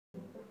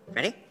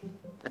Ready?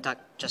 I talk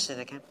just so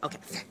they can. Okay.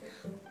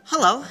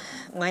 Hello,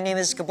 my name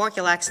is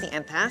Gaborkulax the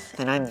Empath,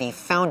 and I'm the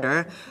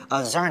founder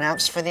of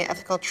Zarnaps for the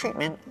Ethical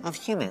Treatment of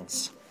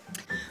Humans.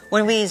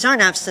 When we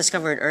Zarnaps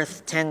discovered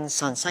Earth 10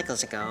 sun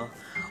cycles ago,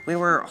 we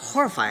were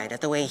horrified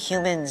at the way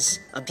humans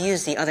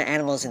abuse the other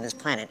animals in this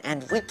planet,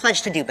 and we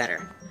pledged to do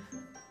better.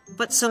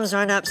 But some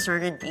Zarnaps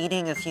started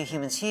eating a few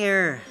humans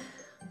here,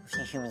 a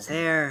few humans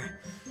there,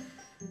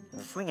 and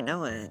before you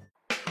know it...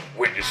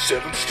 When your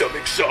seven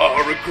stomachs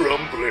are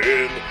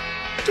a-grumbling,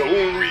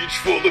 don't reach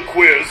for the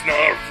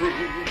Quesnar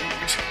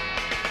fruit.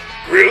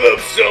 Grill up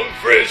some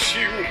fresh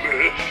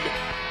human,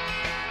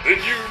 then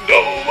you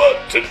know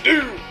what to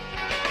do.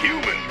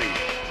 Human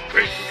meat,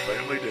 great for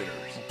family dinners.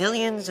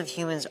 Billions of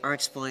humans are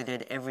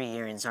exploited every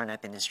year in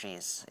Zarnap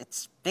Industries.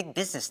 It's big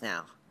business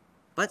now,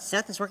 but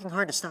Seth is working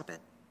hard to stop it.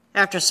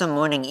 After some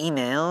morning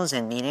emails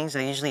and meetings,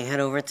 I usually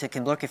head over to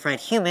Kimblorki Fried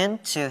Human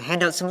to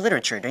hand out some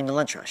literature during the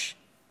lunch rush.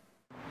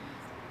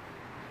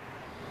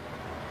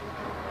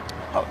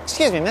 Oh,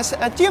 excuse me, miss.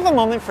 Do you have a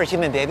moment for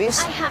human babies?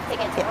 I have to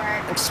get to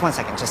work. Just 1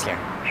 second, just here.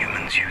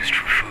 Humans used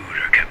for food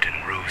are kept in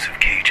rows of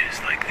cages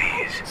like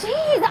these.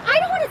 Jeez, I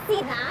don't want to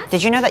see that.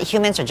 Did you know that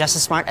humans are just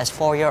as smart as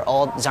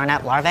 4-year-old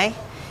Zarnap larvae?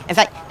 In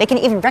fact, they can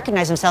even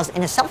recognize themselves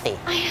in a selfie.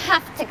 I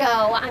have to go.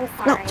 I'm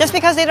sorry. No, just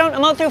because they don't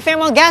emote through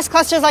pheromone gas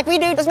clusters like we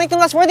do doesn't make them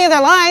less worthy of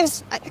their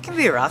lives. It can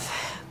be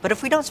rough, but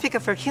if we don't speak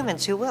up for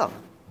humans, who will?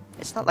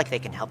 It's not like they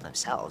can help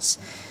themselves.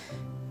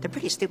 They're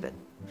pretty stupid.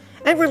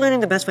 And we're learning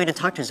the best way to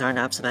talk to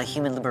Zarnaps about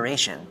human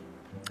liberation.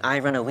 I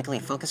run a weekly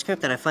focus group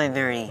that I find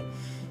very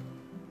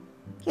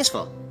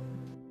useful.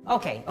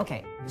 Okay.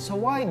 So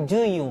why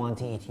do you want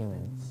to eat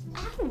humans?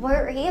 I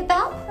worry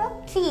about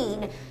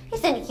protein.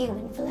 Isn't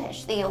human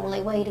flesh the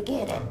only way to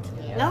get it?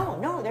 Yeah.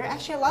 No, there are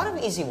actually a lot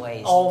of easy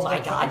ways. Oh my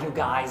god, you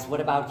guys,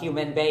 what about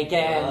human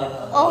bacon?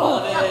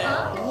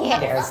 Yes.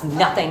 There's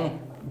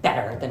nothing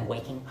better than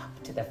waking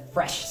up to the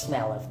fresh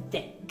smell of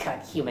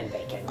thick-cut human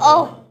bacon.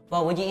 Oh.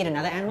 Well, would you eat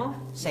another animal?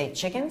 Say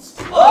chickens?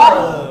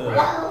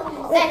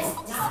 Oh, that's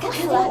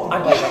disgusting.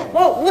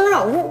 Whoa,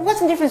 no. What's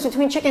the difference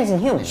between chickens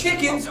and humans?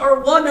 Chickens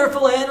are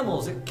wonderful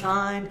animals. They're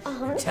kind,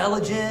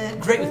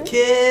 intelligent, great with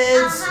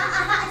kids.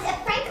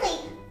 Frankly,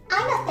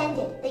 I'm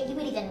offended that you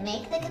would even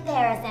make the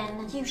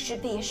comparison. You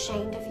should be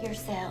ashamed of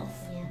yourself.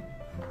 Yeah.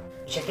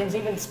 Chickens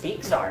even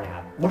speak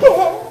Zarnap.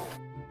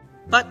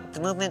 But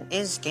the movement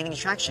is gaining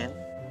traction.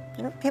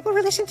 You know, people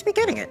really seem to be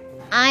getting it.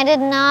 I did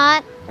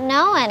not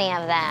know any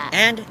of that.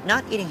 And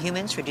not eating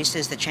humans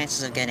reduces the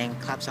chances of getting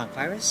Klapsong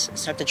virus,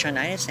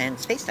 sarcoidosis, and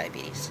space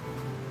diabetes.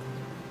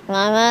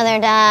 My mother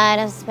died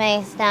of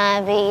space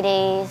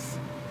diabetes.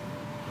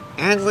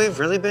 And we've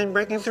really been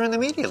breaking through in the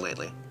media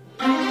lately.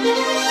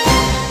 And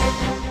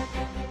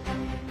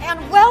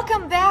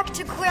welcome back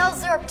to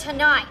Quailzerp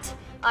Tonight.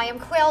 I am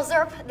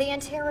Quailzerp, the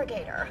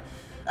interrogator.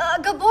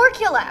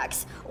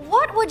 Gaborkulax,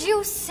 what would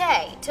you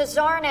say to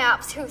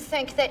Zarnaps who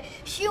think that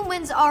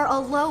humans are a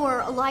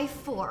lower life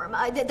form?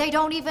 They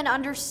don't even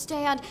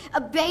understand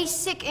a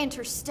basic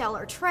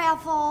interstellar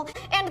travel,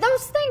 and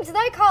those things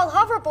they call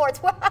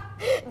hoverboards, well,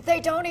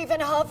 they don't even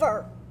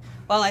hover.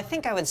 Well, I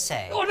think I would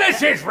say... Oh,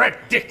 this is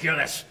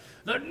ridiculous!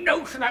 The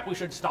notion that we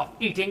should stop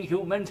eating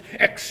humans,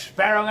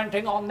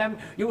 experimenting on them,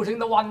 using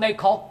the one they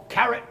call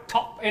Carrot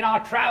Top in our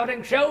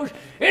trouting shows,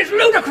 is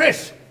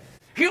ludicrous!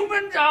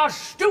 Humans are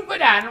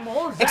stupid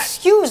animals that...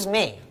 Excuse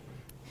me.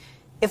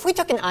 If we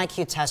took an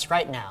IQ test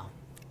right now,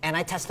 and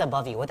I tested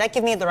above you, would that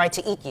give me the right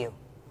to eat you?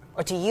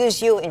 Or to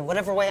use you in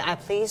whatever way I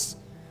please?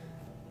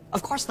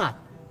 Of course not.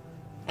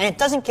 And it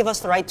doesn't give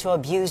us the right to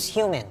abuse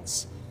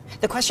humans.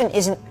 The question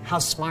isn't how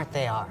smart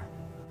they are.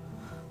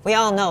 We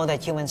all know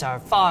that humans are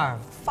far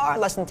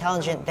less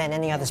intelligent than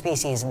any other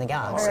species in the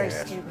galaxy. Very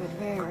stupid,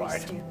 very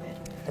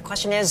stupid. The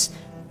question is,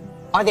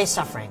 are they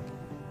suffering?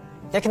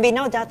 There can be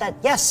no doubt that,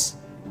 yes,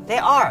 they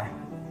are.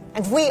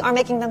 And we are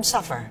making them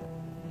suffer.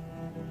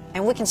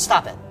 And we can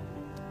stop it.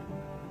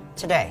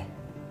 Today.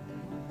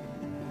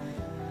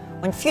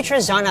 When future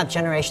Zarnap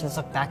generations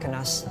look back on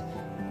us,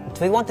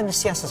 do we want them to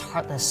see us as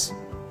heartless?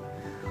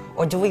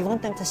 Or do we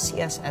want them to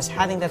see us as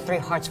having the 3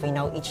 hearts we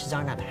know each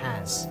Zarnap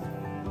has?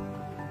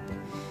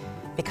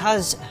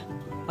 Because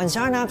when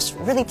Zarnaps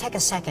really take a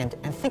second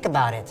and think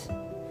about it,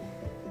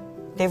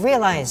 they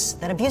realize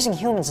that abusing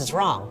humans is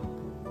wrong.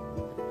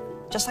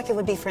 Just like it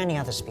would be for any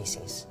other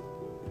species.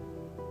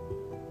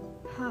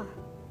 Huh.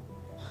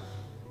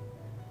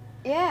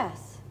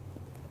 Yes.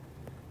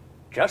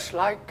 Just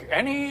like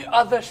any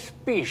other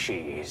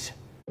species.